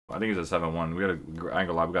I think he's a 7-1. We gotta, I ain't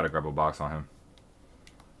gonna lie, we gotta grab a box on him.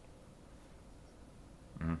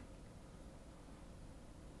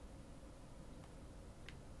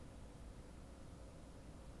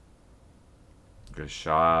 Good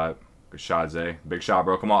shot. Good shot, Zay. Big shot,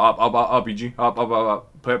 bro. Come on, up, EG. Up.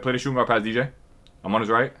 Play the shooting guard pass, DJ. I'm on his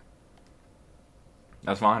right.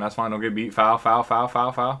 That's fine. Don't get beat. Foul.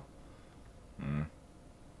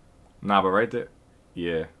 Nah, but right there.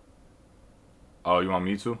 Yeah. Oh, you want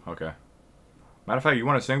me to? Okay. Matter of fact, you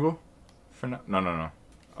want a single? For no. No.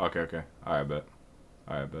 Okay. Alright, bet.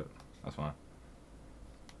 That's fine.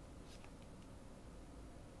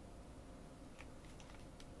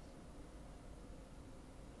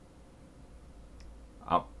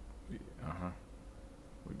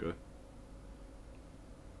 We good.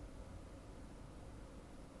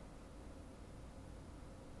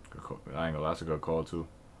 Good call. I ain't gonna. That's a good call too.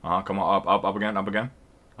 Come on, up again.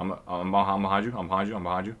 I'm behind you.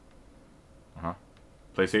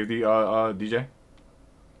 Play safety, DJ.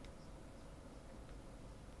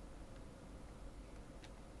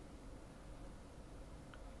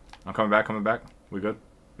 I'm coming back. We good.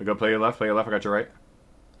 Play your left. I got your right.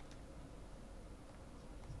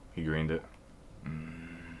 He greened it.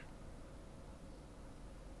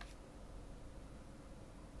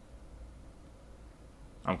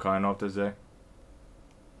 I'm cutting off this day.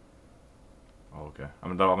 Oh, okay.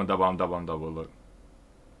 I'm double. Look.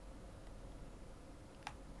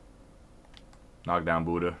 Knock down,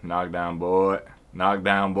 Buddha. Knock down, boy.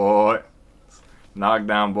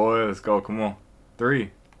 Let's go. Come on.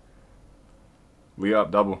 3. We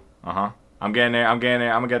up, double. I'm getting there. I'm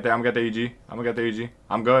gonna get there, EG. I'm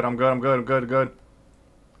good.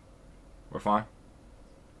 We're fine.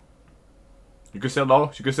 You can sit low.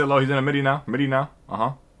 He's in the midi now.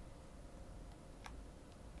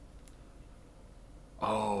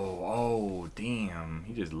 Oh, damn.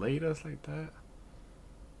 He just laid us like that.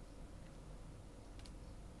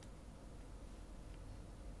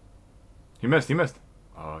 He missed.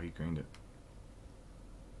 Oh, he greened it.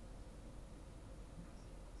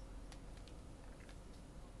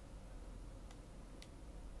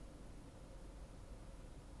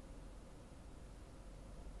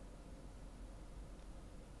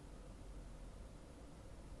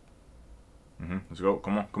 Let's go.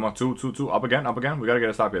 Come on. 2. Up again. We gotta get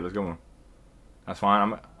a stop here. Let's go. That's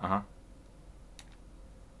fine.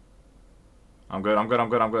 I'm good. I'm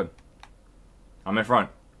in front.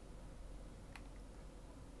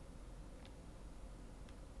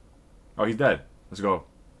 Oh, he's dead. Let's go.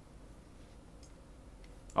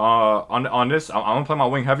 On this, I'm gonna play my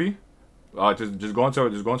wing heavy. Just go into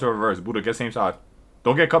reverse. Buddha, get same side.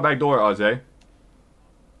 Don't get cut back door, Zay.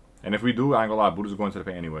 And if we do, I ain't gonna lie, Buddha's going to the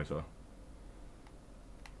paint anyway, so.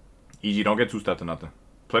 EG, don't get 2-step to nothing.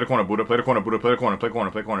 Play the corner, Buddha. Play the corner.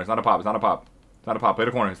 It's not a pop. Play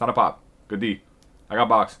the corner. It's not a pop. Good D. I got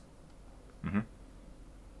box.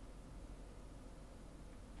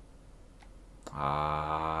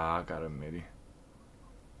 I got a midi.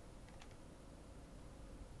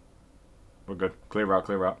 We're good. Clear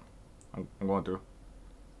route. I'm going through.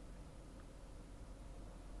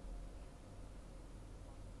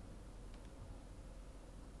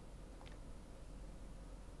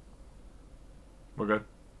 We're good.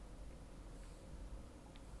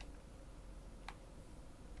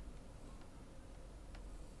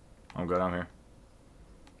 I'm good. I'm here.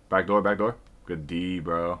 Back door. Good D,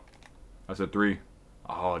 bro. That's a 3.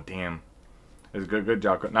 Oh, damn. It's good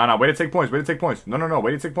job. Nah, way to take points. No.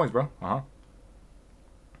 Way to take points, bro.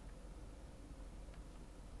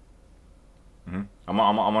 I'm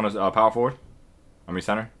on a power forward. I mean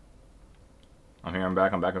center. I'm here. I'm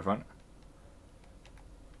back in front.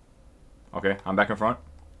 Okay, I'm back in front.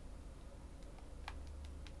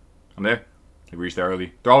 I'm there. He reached there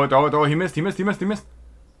early. Throw it. He missed. Let's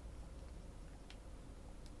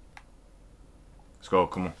go.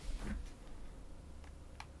 Come on.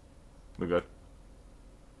 We're good.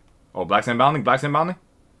 Oh, Black's inbounding.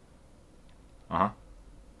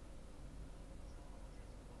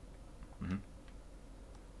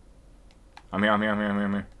 I'm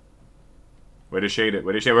here. Way to shade it.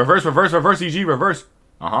 Reverse, EG, reverse.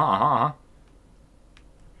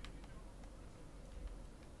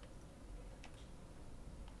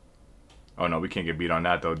 Oh no, we can't get beat on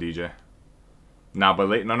that though, DJ. Nah, but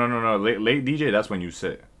late, no. Late DJ, that's when you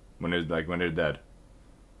sit. When they're dead.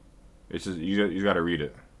 It's just you gotta read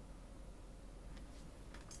it.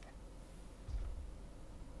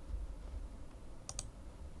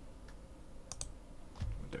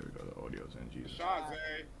 There we go. The audio's in. Jesus.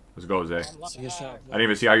 Let's go, Zay. I didn't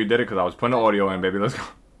even see how you did it because I was putting the audio in, baby. Let's go.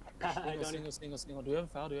 single. Do we have a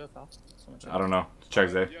foul? I don't know. Check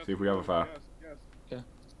Zay. Yes, See if we have a foul. Yes.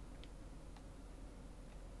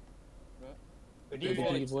 Okay.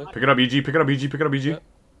 D, boy. Pick it up, EG. Pick it up, EG. Pick it up, EG. Yep.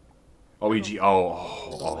 Oh, EG.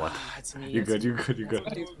 Oh. It's me. You're good. I think you're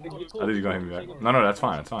gonna hit me back. No, that's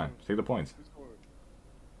fine. That's fine. Take the points.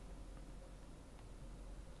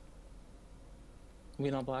 I'm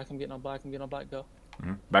getting on black. Go.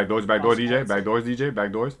 Back doors, DJ. Back doors, DJ.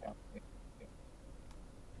 Back doors.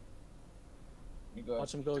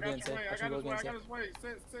 Watch him go again. I got his way.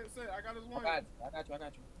 Sit. I got his way. I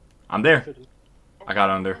got you. I'm there. I got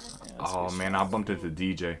under. Oh man, I bumped into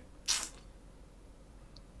DJ.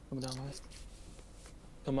 Coming down, guys.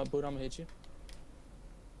 Come up, boot. I'm gonna hit you.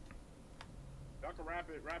 Y'all can wrap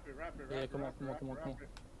it. Yeah, come on.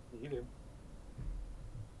 You do.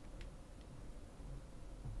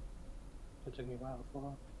 It took me a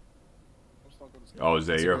while. Oh,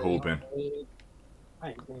 Zay, you're hooping. I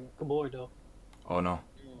ain't doing it. Good boy, though. Oh no.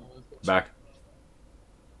 Back.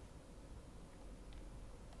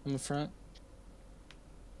 I'm in front.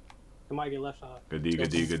 It might get left side. Good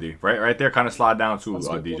D. Right there, kind of slide down too,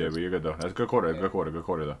 DJ, but you're good though. That's a good quarter. Good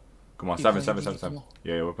quarter though. Come on, 7.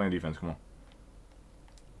 Yeah, we're playing defense. Come on.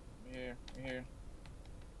 Here.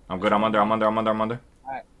 I'm good. I'm under.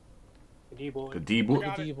 Alright. Good D, boy. Good D,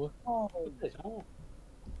 boy. Oh.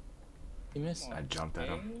 He missed. I jumped at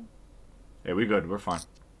him. Yeah, we good. We're fine.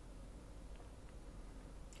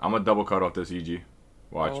 I'm gonna double cut off this EG.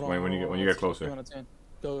 Watch when you get closer.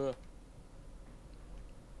 Go.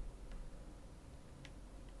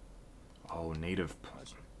 Oh, native.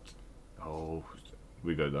 Oh,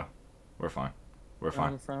 we good though. We're fine.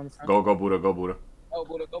 Go Buddha. Oh,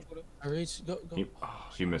 Buddha. I reached. Go.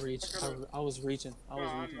 He missed. I was reaching.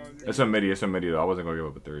 It's a midi though. I wasn't gonna give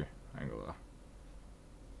up a 3. I ain't gonna lie.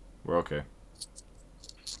 We're okay.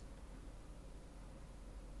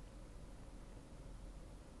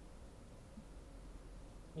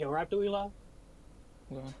 Yo, rap do we live?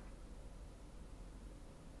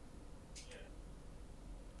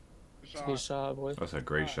 Good shot, boy. That's a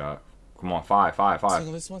great shot. Come on, 5.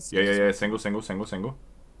 Single, this one. Yeah. Single. I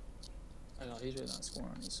know he's really not scoring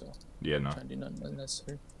on you, so. Yeah, no. Trying to do nothing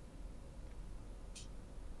unnecessary.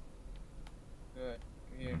 Good.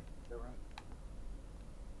 Yeah.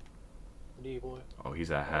 D, boy. Oh, he's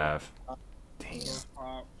at half. Damn.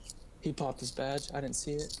 He popped his badge. I didn't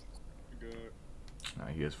see it. Good. Nah,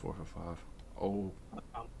 he is 4 for 5. Oh.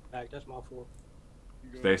 I'm back. That's my 4.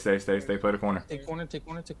 Stay. Play the corner. Take corner.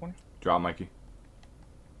 Drop, Mikey.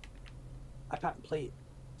 I tried to play it.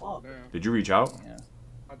 Fuck. Damn. Did you reach out? Yeah.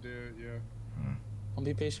 I did, yeah. I'll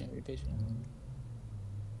be patient.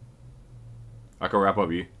 I can wrap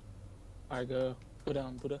up, E. Alright, go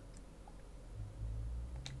down, Buddha.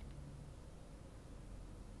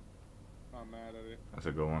 Not mad at it. That's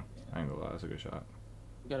a good one. I ain't gonna lie. That's a good shot.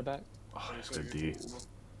 You got it back? Oh, that's good D.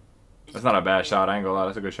 That's not a bad shot. I ain't gonna lie.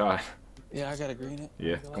 That's a good shot. Yeah, I gotta green it.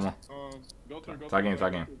 Yeah, come on. Go through. Tie game.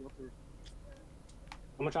 I'm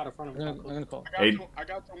gonna try to front him. I'm gonna call. I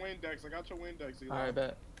got your Windex. Alright,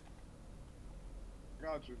 bet. I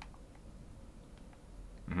got you.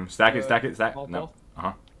 Stack it. Ball. No.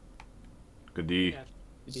 Good D. Yeah.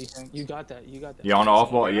 You got that. Yeah, on the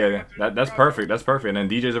off ball. Yeah. That's perfect. And then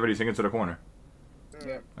DJ's already sinking to the corner.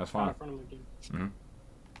 Yeah. That's fine.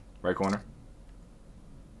 Right corner.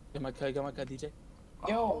 Got my cut, DJ.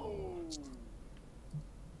 Yo.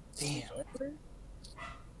 Damn. I'm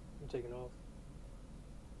taking off.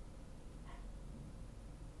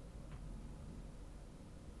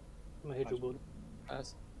 I'm gonna hit you, Buddha.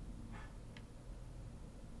 Pass.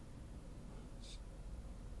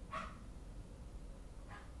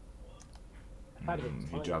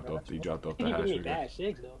 He dropped off the He hash. give me a dash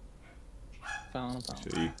 6 though. Found.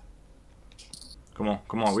 See. Come on.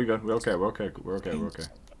 We good. We're okay.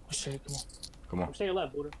 Shit, Come on. I'm staying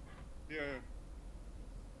left, Buddha. Yeah.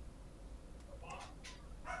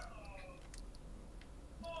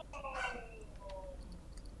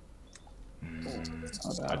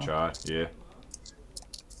 I tried. Yeah.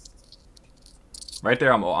 Right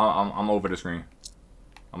there. I'm over the screen.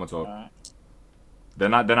 I'm gonna talk. They're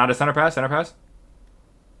not a center pass.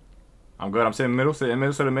 I'm good. I'm sitting middle to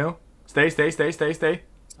the middle. Stay. If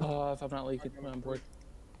I'm not leaking, I'm on board.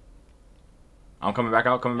 I'm coming back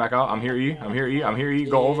out. I'm here, E.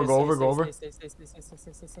 Go over. Stay.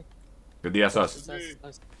 Good D, that's us.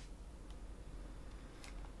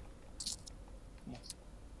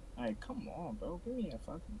 Alright, come on, bro. Give me a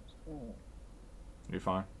fucking score. You're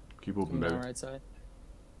fine. Keep moving, I'm baby. down right side.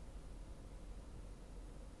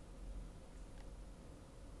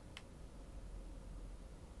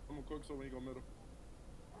 I'm gonna cook so when you go middle.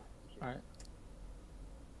 Alright.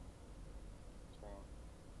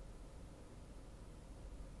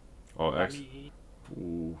 Oh, X.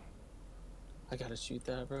 Ooh. I gotta shoot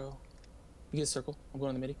that, bro. You get a circle. I'm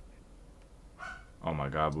going to the midi. Oh my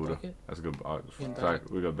God, Buddha. Okay. That's a good. In Sorry, back.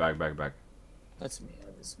 we go back. That's me.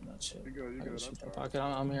 That's not shit. You good, you I gotta good. shoot That's that all pocket.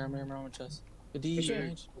 I'm here. I'm on my chest. Good D Good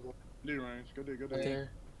range. D range. Good D, good Right D. there.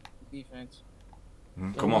 Defense.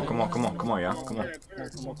 Come on, yeah, come on. Come on.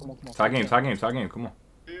 Tie game, come on.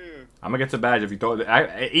 Yeah. I'm gonna get to badge if you throw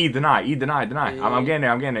it. E deny. I'm getting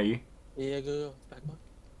there, E. Yeah, go. Back up.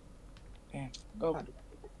 Damn. Go.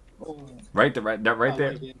 Oh. Right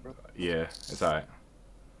there. Yeah, it's alright.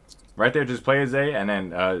 Right there, just play a Zay and then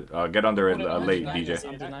get under it late, DJ.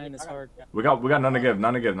 I'm denying it's hard. We got none to give.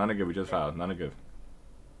 We just fouled, none to give.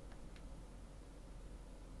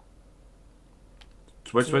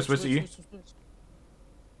 Switch to E.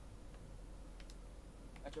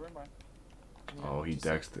 Got your rim, Brian. Oh, he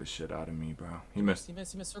dexed the shit out of me, bro. He missed. He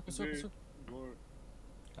missed. Circle. Lord.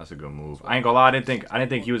 That's a good move. I ain't gonna lie. I didn't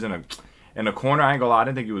think he was in a corner. I ain't gonna lie. I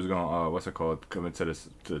didn't think he was gonna what's it called? Commit to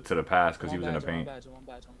the pass because he was in the paint. One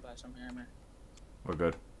badge. I'm here. We're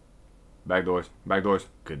good. Back doors.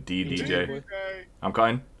 Good D, DJ. Okay. I'm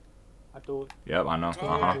cutting. I do it. Yep, I know. Come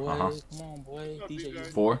on, boy. What's up, DJ. DJ?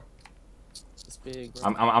 4. It's big, bro.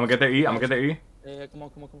 I'm gonna get there, E. Yeah, come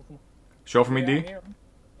on. Show for me, Yeah, D. I'm here.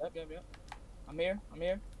 Yep. I'm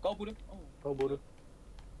here. Go, Buddha. Oh. Go, Buddha.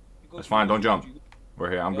 That's fine, don't jump. We're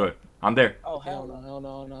here. I'm good. I'm there. Oh, Hell hell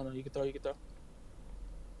no. no. You can throw. Come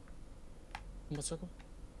on, circle.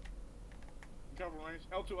 Cover range.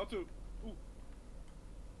 L2. Ooh.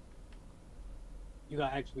 You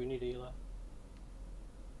got extra, you need to heal up.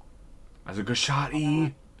 That's a good shot,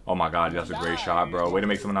 E. Oh my God, that's a great shot, bro. Way to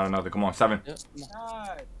make something out of nothing. Come on, 7. Yep.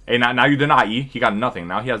 God. Hey, now you deny, E. He got nothing.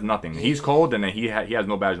 Now he has nothing. He's cold, and then he has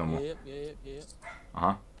no badge no more. Yep.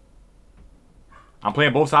 I'm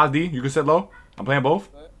playing both sides, D. You can sit low. I'm playing both.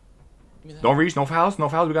 Don't reach. No fouls.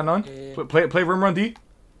 We got none. Yeah. Play rim run, D.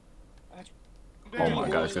 Oh my Damn.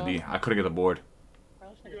 God, it's good D. I couldn't get the board.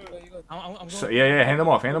 You good. I'm going. So, yeah. Hand them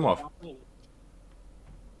off.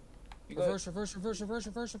 You good? Reverse.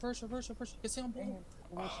 Get on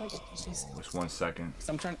ball. Just 1 second.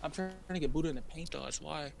 I'm trying to get Buddha in the paint though. That's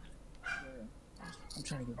why. I'm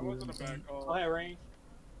trying to get I Buddha was in in the the back. paint. Go ahead, range.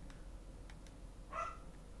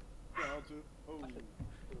 Yeah, L2. Oh.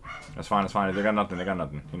 That's fine. They got nothing. He got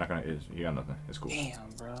nothing. It's cool. Damn,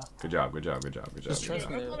 bro. Good job. Just trust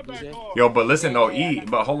me, That's not a back DJ. off. Yo, but listen though, E.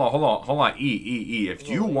 But hold on, E. If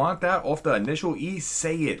you want that off the initial E,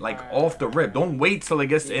 say it like off the rip. Don't wait till it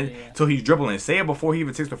gets till he's dribbling. Say it before he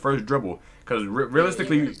even takes the first dribble. Cause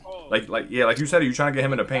realistically, like you said, you're trying to get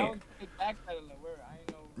him in the paint.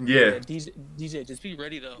 Yeah. DJ, just be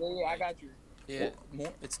ready though. Yeah, I got you. Yeah,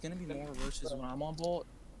 it's gonna be more versus when I'm on ball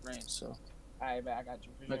range. So, Alright, man, I got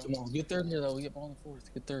you. like, come on, get third here though. We get ball in the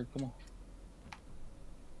fourth. Get third. Come on.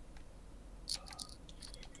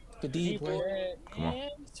 Good D, boy. Come on.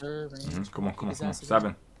 Third range. Come on.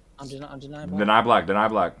 7. I'm denying. Deny black.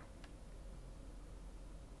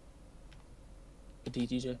 Good D,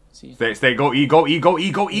 DJ. See. Stay. Go E. I'm going.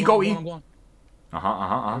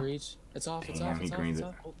 Reach. It's off. Damn, he greens it.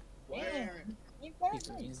 Oh, Damn. he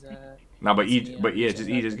greens that. Nah, but It's E. me, But I'm yeah, reaching just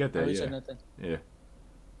E. nothing. Just get I'm there. reaching Yeah. nothing. Yeah.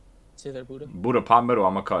 See there, Buddha. Buddha pop middle.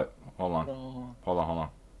 I'ma cut. Hold on. Hold on. Hold on.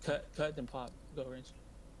 Cut, then pop. Go range.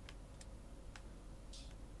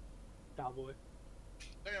 Cowboy.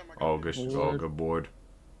 Damn, I got Oh, you. good. Board. Oh, good board.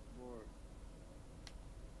 Lord.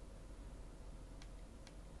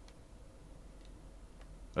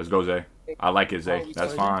 Let's go, Zay. I like it, Zay.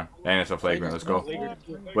 That's fine. And it's a flagrant. Let's go.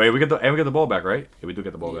 Wait, we get the ball back, right? Yeah, we do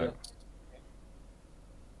get the ball back.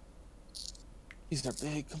 These are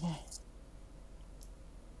big. Come on.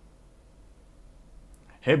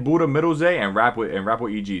 Hit Buddha middle, Zay, and wrap with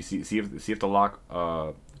EG. See if the lock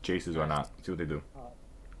chases or not. See what they do.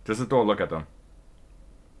 Just to throw a look at them.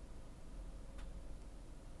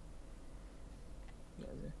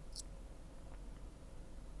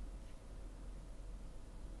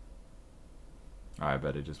 I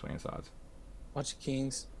bet it just playing sides. Watch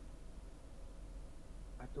Kings.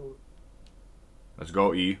 I do it. Let's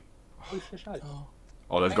go, E. Oh, shot it. Oh.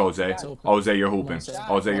 Oh, let's go, Zay. It's open. Oh, Zay, you're hooping. Come on,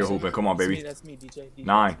 Oh, Zay, you're hooping. Come on, baby. That's me, DJ.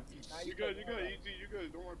 9. You good, EG, you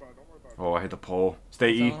good. Don't worry about it. Oh, I hit the pole.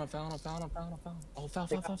 Stay E. I'm foul. Oh, foul.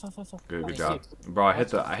 Good job, bro. I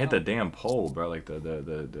hit the damn pole, bro. Like the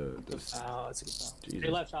Foul. That's a good foul. Hey, Jesus.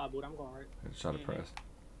 left side, boot. I'm going right. Shot to press.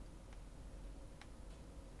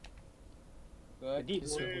 Good. Deep,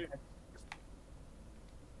 Yes, boy. sir.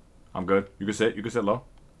 I'm good. You can sit low.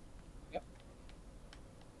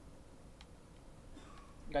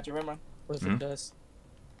 Got your rim run. Perfect dust.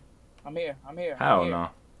 I'm here. Hell no.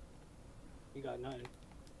 You got nothing.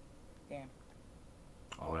 Damn.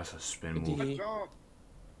 Oh, that's a spin Good move. D. Jump.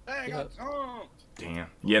 Hey, I got jumped. Damn.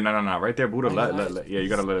 Yeah, no. Right there, Buddha. Yeah, you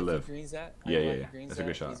gotta let it live. Green's that. Yeah. That's a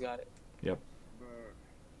good shot. He's got it. Yep. But,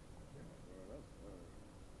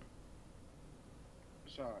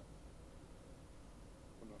 that's shot.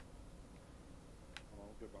 Oh, no. Hold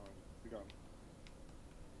on, get behind you. We got him.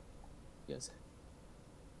 Yes.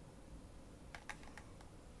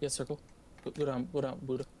 Yes, circle.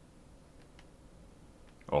 Buddha.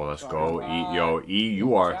 Oh, let's go. E, yo, E,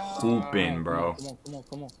 you are hooping, bro.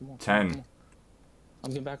 Come on. 10. I'm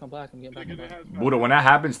getting back on black. Buddha, when that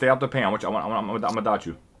happens, stay out the paint. I'm gonna dot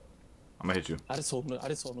you. I'm gonna hit you. I just told him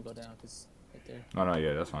to go down because right there. No,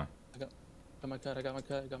 yeah, that's fine. I got my cut.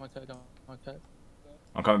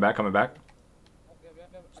 I'm coming back. I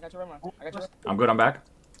got your rim. I'm good. I'm back.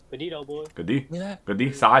 Good D though, boy. Good D. Look at that. Good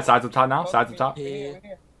D. Sides up top now. Sides up top. Yeah.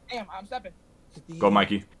 Damn, I'm stepping. Go,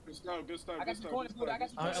 Mikey. Good stuff, good stuff, I good got stuff. some corners, Buddha. I got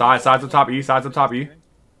some. Sides up top. E. Sides up top. E.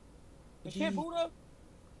 You can't, Buddha.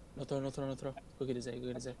 No throw. Go get his A.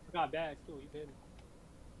 I got bags too. You hit me.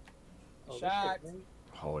 Oh, Shot. this shit, man.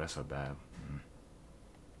 Oh, that's a bad.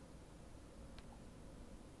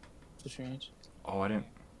 Switch range. Oh, I didn't.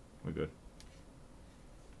 We're good.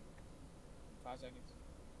 5 seconds.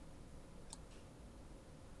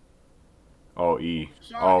 Oh, E.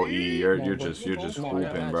 Oh, E. You're just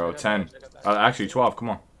hooping, bro. 10. Actually, 12. Come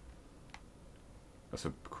on. That's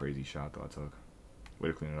a crazy shot though. I took. Way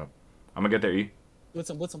to clean it up. I'm gonna get there, E. Blitz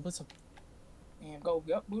him. Damn, go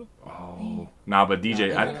up, Buddha. Oh. Nah, but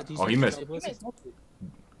DJ. Oh, he missed.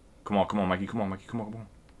 Come on, Mikey. Come on.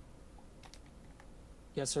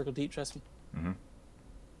 Yeah, circle deep. Trust me. That's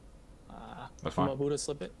Come fine. on, Buddha,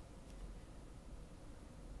 slip it.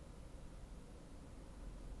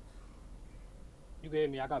 You gave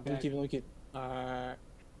me. I got bags. Let me keep.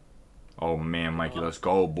 Oh man, Mikey, let's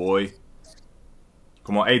go, boy.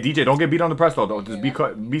 Come on, hey DJ, don't get beat on the press though. Just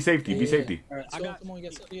be safety. Be safety. Alright, Come on,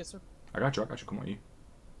 yes, sir. I got you. Come on, E.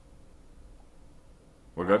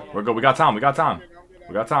 We're good. We got time. E.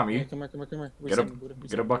 Come here.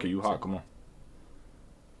 Get a bucket. You hot? Come on.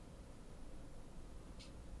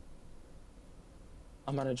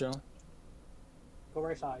 I'm out of drone. Go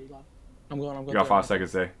right side, Eli. I'm going. You got 5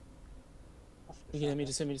 seconds, eh? You hit me.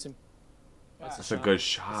 Just hit me. That's a good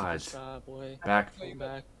shot. That's a good shot, boy. Back.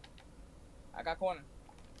 Back. I got corner.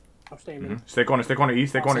 I'm staying in. Stay corner, E.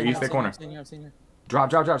 Stay corner. I'm staying here.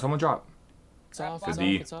 Drop. Someone drop. It's off. Good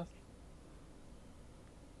D. It's off.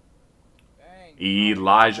 Dang.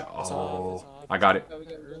 Elijah. It's Oh, off. I got it.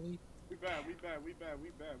 Early. We bad.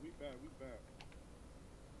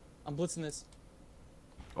 I'm blitzing this.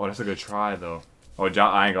 Oh, that's a good try though. Oh,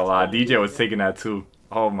 I ain't gonna lie. DJ was taking that too.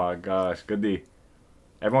 Oh my gosh. Good D.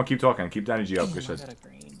 Everyone keep talking. Keep the energy up. Good I shit. got a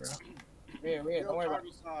green, bro. Yeah, don't worry about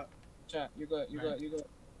it. Shot. You good.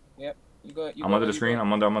 Yep. You good. I'm under the screen.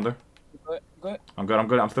 I'm under. You good. I'm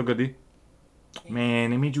good. I'm still good, D.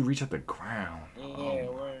 Man, they made you reach at the ground. Yeah,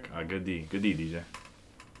 Oh word. my God, good D, DJ.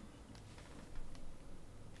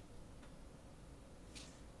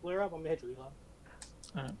 Flare up, I'm gonna hit you, Eli.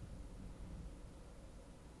 Alright.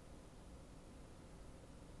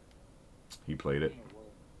 He played it.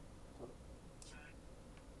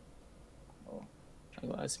 I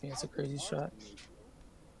go ice me. That's a crazy shot.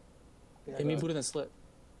 Hit me, Buddha, then slip.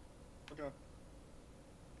 Okay.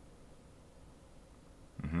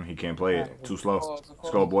 He can't play it. Too slow.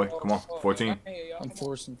 Let's go, boy. Come on. 14. I'm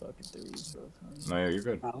forcing fucking threes, bro. No, yeah, you're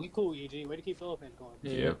good. Nah, we cool, EG. Way to keep Philippines going.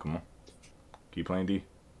 Yeah, come on. Keep playing D.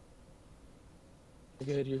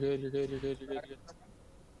 You're good. Give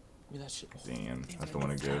me that shit. Damn, that's the one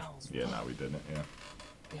to give. Yeah, nah, we didn't. Yeah.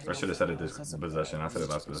 I should have said it this possession. I said it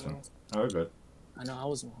last possession. Oh, we're good. I know I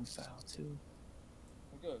was one foul too.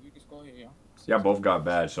 Good. You can score here, yo. Yeah, both got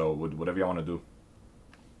bad, so whatever y'all want to do.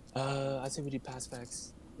 I say we do pass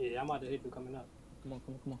backs. Yeah, I'm about to hit you coming up. Come on.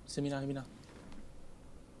 Hit me now.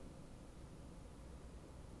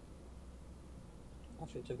 That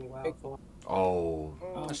shit took me a while. So Oh,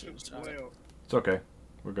 Oh, shit, shit. shot. Well, it's okay.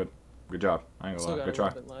 We're good. Good job. I ain't Still gonna lie. got Good a try.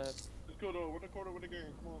 little bit left. let's go though. We're the quarter with the game.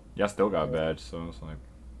 Come on. Yeah, still got bad, so it's like,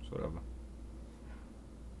 it's whatever.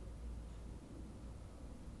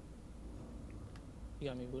 You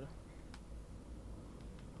got me, Buddha.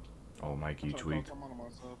 Oh, Mikey, you tweaked. I'm out of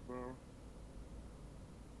myself, bro.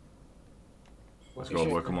 Let's go,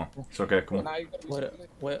 boy. Come on. It's okay. Come on. Now you gotta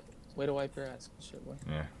be Way to wipe your ass. Shit, boy.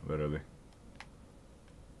 Yeah, literally.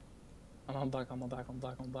 I'm back. I'm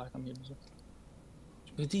here.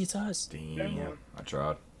 Good D, it's us. Damn. I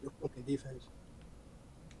tried. Your fucking defense.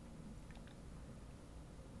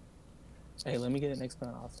 Hey, let me get an next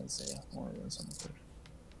plan on offense. Yeah, I want to run something quick.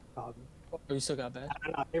 Probably. Oh, you still got bad?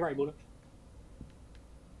 Nah, hey, right, Buddha.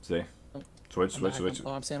 See? Switch.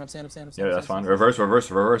 Oh, I'm saying. Yeah, that's fine. Reverse. Give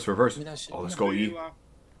me that shit. Oh, let's Give go me E.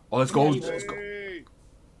 Oh, let's go. Yeah, Let's go. Hey,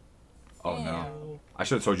 Oh Damn. no. I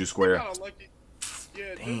should have told you you square. got a lucky.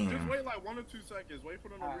 Yeah, just Damn. wait like 1 or 2 seconds. Wait for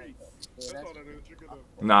them to reach. That's all that is. You're good.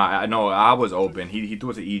 Nah, I know. I was open. He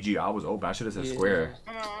threw it to EG. I was open. I should have said Yeah. square.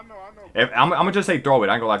 I know. If I'm gonna just say throw it.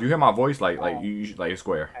 I ain't gonna lie. If you hear my voice, like you should, like it's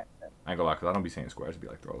square. I ain't gonna lie, cause I don't be saying square. I just be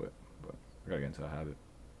like throw it. But I gotta get into a habit.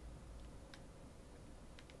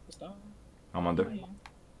 I'm under.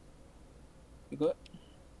 You good?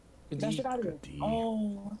 Good That D. shit out of here. Good D.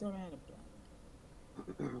 Oh, I thought I had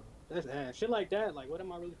a That's ass. Shit like that. Like, what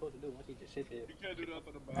am I really supposed to do once he just sit there? You can't do that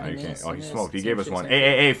for the No, back. you can't. Oh, he Miss. smoked. He Same gave us shit, one. same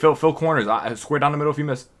Hey, fill corners. Square down the middle if you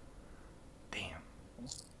miss. Damn.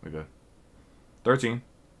 We good. 13.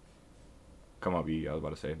 Come up, E. I was about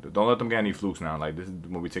to say. Don't let them get any flukes now. Like, this is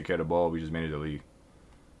when we take care of the ball. We just manage the league.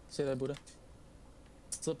 Say that, Buddha.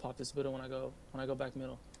 Slip pop this Buddha when I go back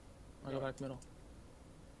middle. When I go back middle.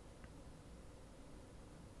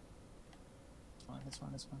 It's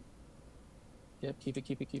fine. Yep, keep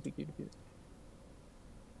it.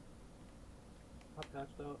 I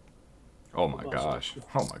passed out. Oh my gosh.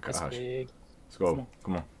 Oh my That's gosh. big. Let's go.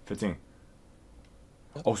 Come on. 15.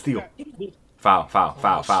 Yep. Oh, steal. Oh, Foul. shit.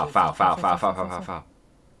 Foul.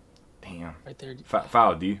 Damn. Right there.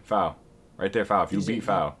 Foul, D. Foul. Right there, foul. If you DJ, beat,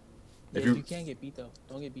 foul. Yeah, If you... you can't get beat though.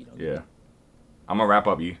 Don't get beat. Yeah. I'm gonna wrap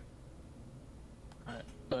up, E. Alright,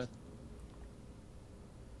 go ahead.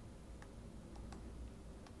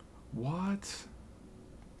 What?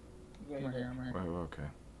 I'm right here. Wait, okay.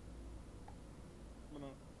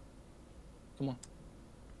 Come on.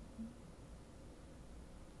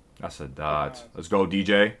 That's a dot. Let's go,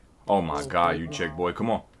 DJ. Oh my god, you chick boy.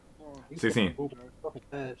 Come on. 16. Fucking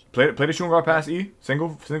fast. Play the shooting guard pass, E. Single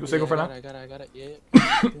for now. I got it.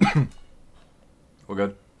 Yeah. We're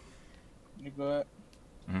good. You good?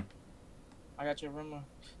 Mhm. I got your rumor.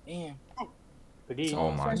 Damn. Good D.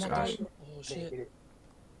 Oh my Come on, gosh. Oh shit.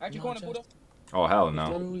 Got you No, going to Chad. Buddha? Oh hell We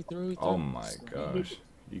no. threw. Oh my gosh.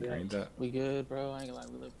 You greened that? We good, bro. I ain't gonna lie.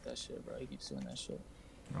 We live with that shit, bro. He keeps doing that shit.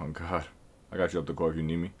 Oh god. I got you up the court if you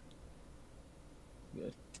need me.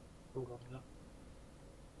 Good. I'm going up.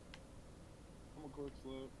 I'm a quick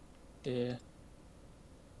slip. Yeah.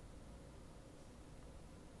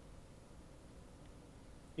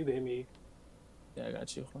 You can hit me. Yeah, I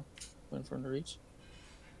got you. Went for him to reach.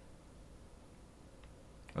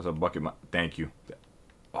 That's a bucket. Thank you.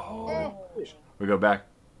 Oh. Oh, We go back.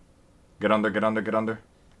 Get under.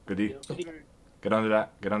 Good D. okay. Get under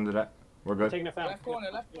that. We're good. Taking a foul. Left corner.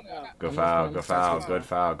 Good I'm foul. left Good corner.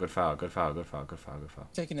 foul. Good foul.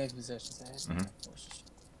 Taking next possession. Mhm.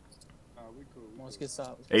 Nah, we cool. Come on, let's get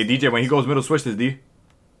stopped. Hey DJ, when he goes middle, switch this D.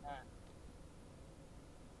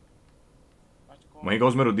 When he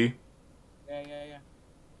goes middle, D. Yeah.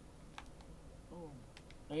 Oh.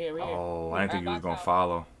 Right here. Oh, I didn't think he was gonna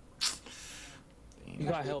follow. You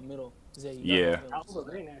got help middle. Zay, you Yeah. got help I middle. was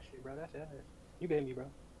green that shit, bro. That's ass. You can hit me, bro.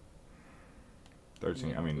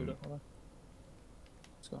 13. I mean, Hold on.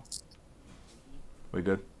 Let's go. we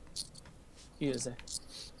good. He is there.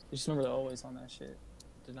 Just remember they're always on that shit.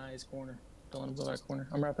 Deny his corner. Don't let him go back corner.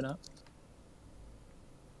 I'm wrapping up.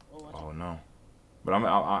 Oh no. But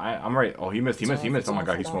I'm right. Oh, he missed. Oh my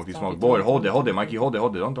god, he smoked. It's on. Boy, hold it, Mikey. Hold it.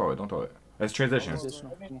 Don't throw it. Let's transition. Positional.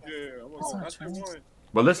 Come on. Yeah, That's not that's the true. one.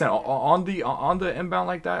 But listen, on the inbound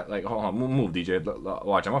like that, like hold on, move DJ.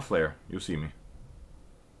 Watch, I'm a flare. You'll see me.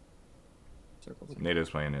 Circle. Native's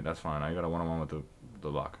playing it. That's fine. I got a one-on-one with the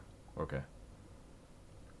lock. Okay.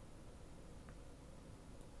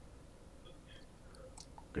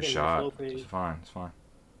 Good Yeah, shot. slow fade. It's fine.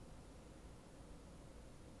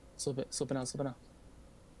 Slipping out.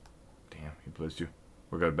 Damn, he blitzed you.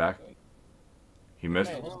 We're good back. He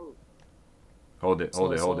missed. Hey, Hold it. Slow, Slow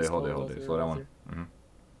that slow, one. Mm-hmm.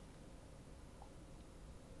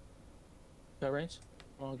 Got range?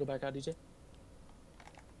 Wanna go back out, DJ?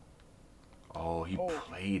 Oh, he Oh.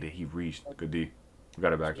 played it. He reached. Good D. We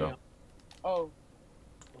got it back though. Oh.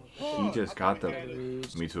 He just got the.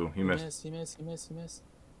 Reached. Me too. He missed. He missed.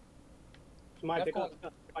 Somebody pick Left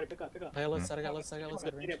up. Somebody pick up. I got left side. I got left side.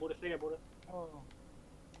 Stay there, Buddha. Stay there, Buddha. Oh.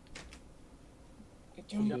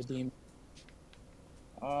 Get You you. good, Dean.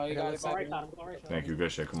 Oh, you I got got left it. side. Right side. I'm going right side. Thank you.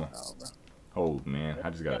 Good shit. Come on. Oh, bro. Oh man, I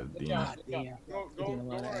just got a DM. God damn. Go You're doing a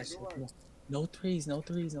lot of right, ass shit. go Come right. on. No threes. No,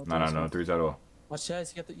 threes at all. Watch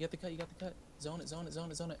chest. You got the cut. Zone it.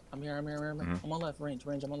 I'm here. Mhm. I'm on left. Range.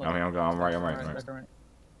 I'm on I left. mean, I'm right. Back right.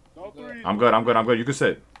 No three. I'm good. You can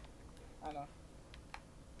sit. I know.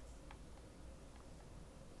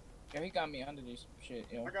 Yeah, he got me under this shit,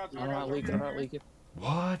 yo. I got you. I'm not leaking.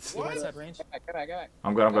 What? Right side range. Get back.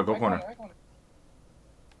 I'm good. Go corner. Right corner.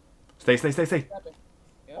 Stay, stay, stay, stay.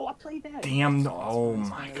 Oh, I played that. Damn. Oh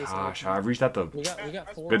my gosh. I reached out the. We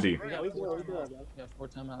got four. Good D. Yeah, we good, bro. We got 4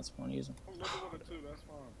 timeouts if we want to use them. I'm living with it too. That's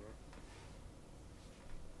fine, bro.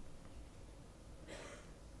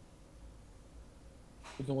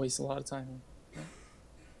 We can waste a lot of time here.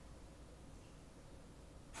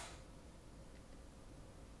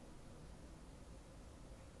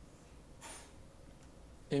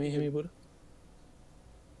 Hit me, Buddha.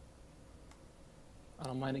 I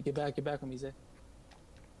don't mind it. Get back on me, Zay.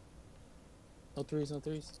 No threes, no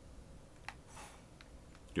threes.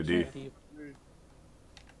 Good D.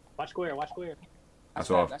 Watch square, watch square. That's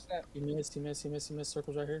off. That's that. You missed.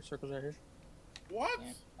 Circles right here. What?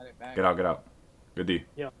 Yeah, I did back. Get out, get out. Good D.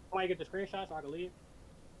 Yo, somebody get the screenshot so I can leave.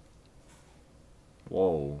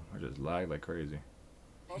 Whoa. I just lagged like crazy.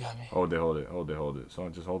 You got me. Hold it.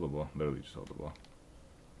 Someone just hold the ball. Literally just hold the ball.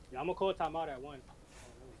 Yeah, I'm gonna call timeout at 1.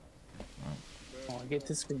 Oh, get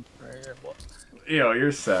this screen right here, boy. Yo,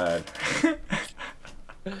 you're sad.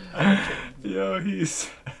 Yo, he's.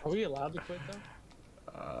 Are we allowed to quit though?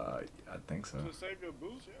 I think so. To save your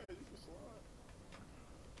boost, yeah, you can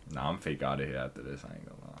slide. Nah, I'm fake out of here after this. I ain't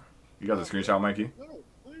gonna lie. You got the screenshot, Mikey? No,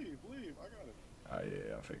 leave. I got it. Oh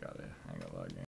yeah, I'll fake out of here. I ain't gonna lie, gang.